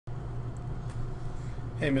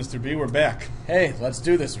Hey, Mr. B, we're back. Hey, let's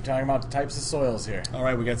do this. We're talking about the types of soils here. All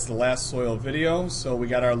right, we got to the last soil video, so we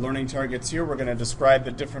got our learning targets here. We're going to describe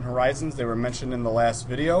the different horizons. They were mentioned in the last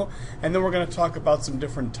video, and then we're going to talk about some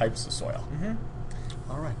different types of soil.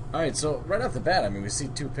 All right. All right, so right off the bat, I mean, we see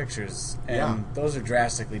two pictures, and those are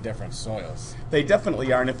drastically different soils. They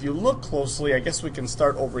definitely are, and if you look closely, I guess we can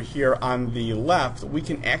start over here on the left. We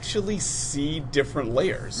can actually see different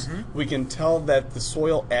layers. We can tell that the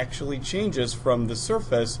soil actually changes from the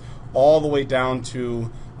surface all the way down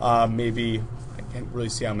to maybe, I can't really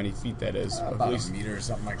see how many feet that is. About at least, a meter or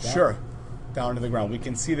something like that. Sure. Down to the ground. We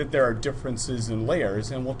can see that there are differences in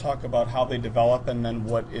layers, and we'll talk about how they develop and then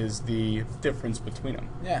what is the difference between them.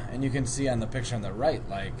 Yeah, and you can see on the picture on the right,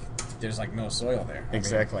 like, there's like no soil there.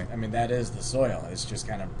 Exactly. I mean, that is the soil. It's just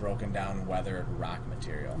kind of broken down, weathered rock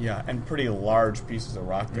material. Yeah, and pretty large pieces of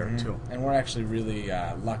rock there, too. And we're actually really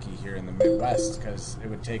lucky here in the Midwest because it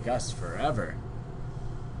would take us forever.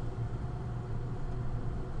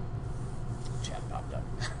 Chat popped up.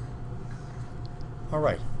 All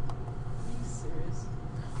right.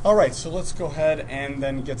 All right, so let's go ahead and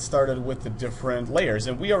then get started with the different layers.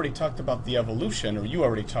 And we already talked about the evolution, or you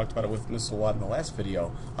already talked about it with Ms. Awad in the last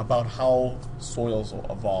video, about how soils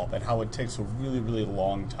will evolve and how it takes a really, really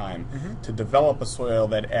long time to develop a soil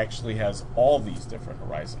that actually has all these different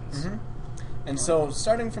horizons. And so,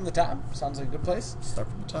 starting from the top, sounds like a good place. Start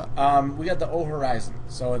from the top. We got the O horizon.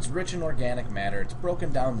 So it's rich in organic matter. It's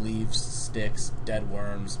broken down leaves, sticks, dead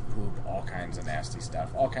worms, poop, all kinds of nasty stuff.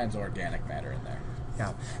 All kinds of organic matter in there.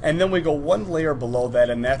 Yeah, and then we go one layer below that,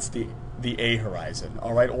 and that's the A horizon,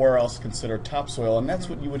 all right, or else considered topsoil, and that's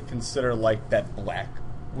what you would consider like that black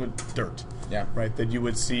wood dirt, right, that you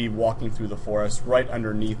would see walking through the forest right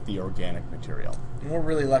underneath the organic material. And we're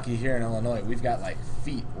really lucky here in Illinois. We've got like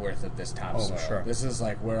feet worth of this topsoil. Oh, sure. This is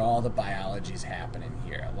like where all the biology's happening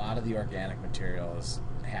here. A lot of the organic material is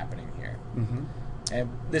happening here. And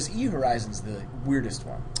this E horizon's the weirdest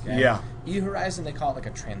one. Okay? Yeah. E horizon, they call it like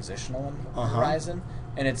a transitional horizon,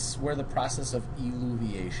 and it's where the process of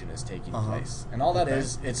eluviation is taking place. And all that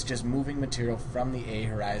is, it's just moving material from the A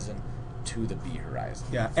horizon to the B horizon.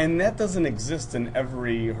 Yeah, and that doesn't exist in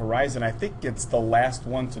every horizon. I think it's the last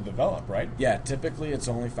one to develop, right? Yeah, typically it's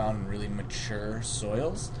only found in really mature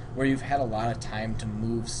soils where you've had a lot of time to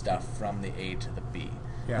move stuff from the A to the B.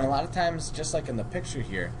 Yeah. And a lot of times, just like in the picture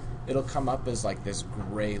here, it'll come up as like this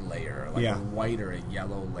gray layer, like a white or a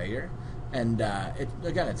yellow layer. And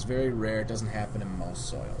again, it's very rare. It doesn't happen in most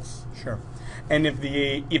soils. Sure. And if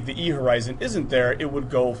the E horizon isn't there, it would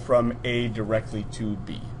go from A directly to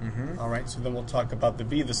B. All right, so then we'll talk about the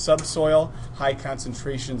B, the subsoil, high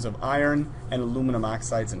concentrations of iron and aluminum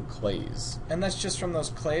oxides and clays. And that's just from those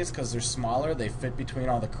clays because they're smaller. They fit between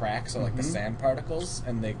all the cracks, so like the sand particles,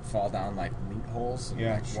 and they fall down like root holes and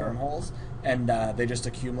like wormholes. And they just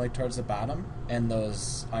accumulate towards the bottom, and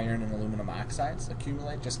those iron and aluminum oxides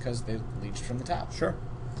accumulate just because they leached from the top. Sure.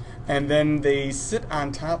 And then they sit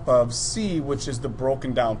on top of C, which is the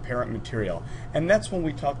broken down parent material. And that's when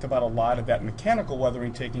we talked about a lot of that mechanical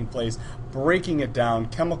weathering taking place, breaking it down,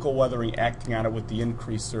 chemical weathering acting on it with the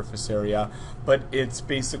increased surface area. But it's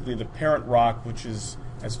basically the parent rock, which is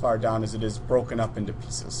as far down as it is, broken up into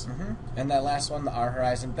pieces. And that last one, the R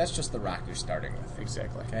horizon, that's just the rock you're starting with.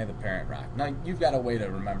 Exactly. Okay, the parent rock. Now, you've got a way to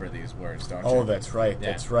remember these words, don't you? Oh, that's right.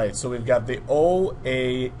 That's right. So we've got the O,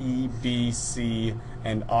 A, E, B, C,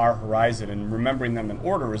 and R horizon, and remembering them in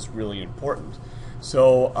order is really important.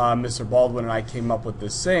 So Mr. Baldwin and I came up with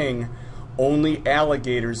this saying, only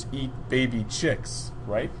alligators eat baby chicks,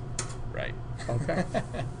 right? Right. Okay.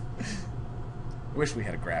 Wish we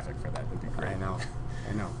had a graphic for that. That'd be great. I know.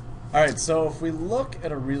 All right, so if we look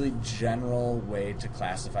at a really general way to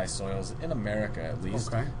classify soils, in America at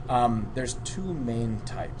least, there's two main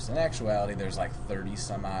types. In actuality, there's like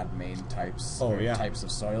 30-some-odd main types types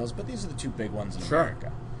of soils, but these are the two big ones in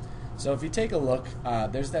America. So if you take a look,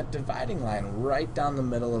 there's that dividing line right down the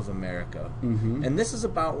middle of America. And this is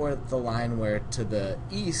about where the line where to the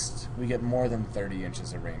east we get more than 30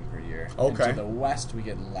 inches of rain per year. And to the west we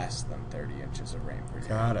get less than 30 inches of rain per year.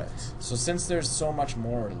 Got it. So since there's so much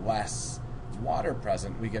more or less water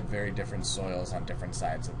present, we get very different soils on different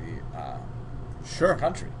sides of the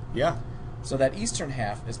country. Yeah. So that eastern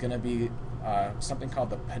half is going to be something called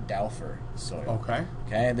the Podelfer soil. Okay.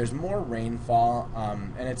 There's more rainfall,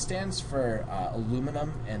 and it stands for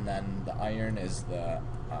aluminum, and then the iron is the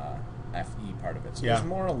Fe part of it. So Yeah. there's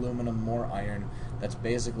more aluminum, more iron that's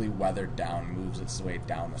basically weathered down, moves its way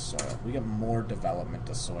down the soil. We get more development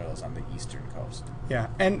of soils on the eastern coast. Yeah,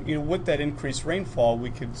 and with that increased rainfall,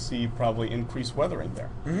 we could see probably increased weathering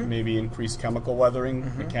there. Maybe increased chemical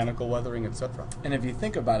weathering, mechanical weathering, etc. And if you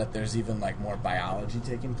think about it, there's even like more biology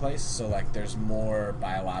taking place. So like there's more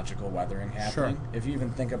biological weathering happening. Sure. If you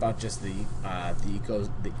even think about just the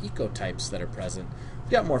ecotypes that are present,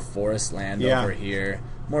 we've got more forest land over here,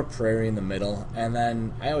 more prairie in the middle, and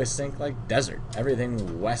then I always think like desert.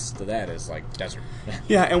 Everything west of that is like desert.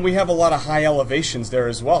 Yeah, and we have a lot of high elevations there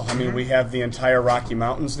as well. I mean, we have the entire Rocky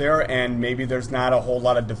Mountains there, and maybe there's not a whole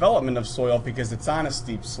lot of development of soil because it's on a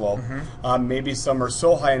steep slope. Maybe some are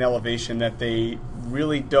so high in elevation that they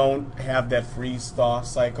really don't have that freeze-thaw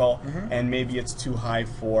cycle, and maybe it's too high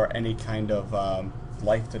for any kind of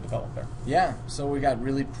life to develop there. Yeah, so we got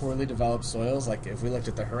really poorly developed soils. Like if we looked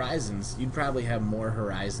at the horizons, you'd probably have more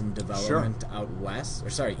horizon development out west,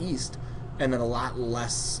 east, and then a lot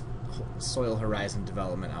less soil horizon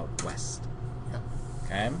development out west. Yeah.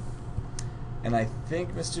 Okay? And I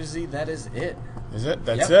think, Mr. Z, that is it. Is it?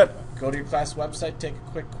 That's it. Go to your class website, take a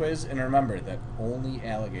quick quiz, and remember that only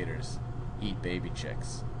alligators eat baby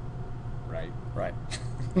chicks. Right? Right.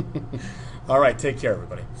 All right, take care,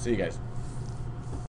 everybody. See you guys.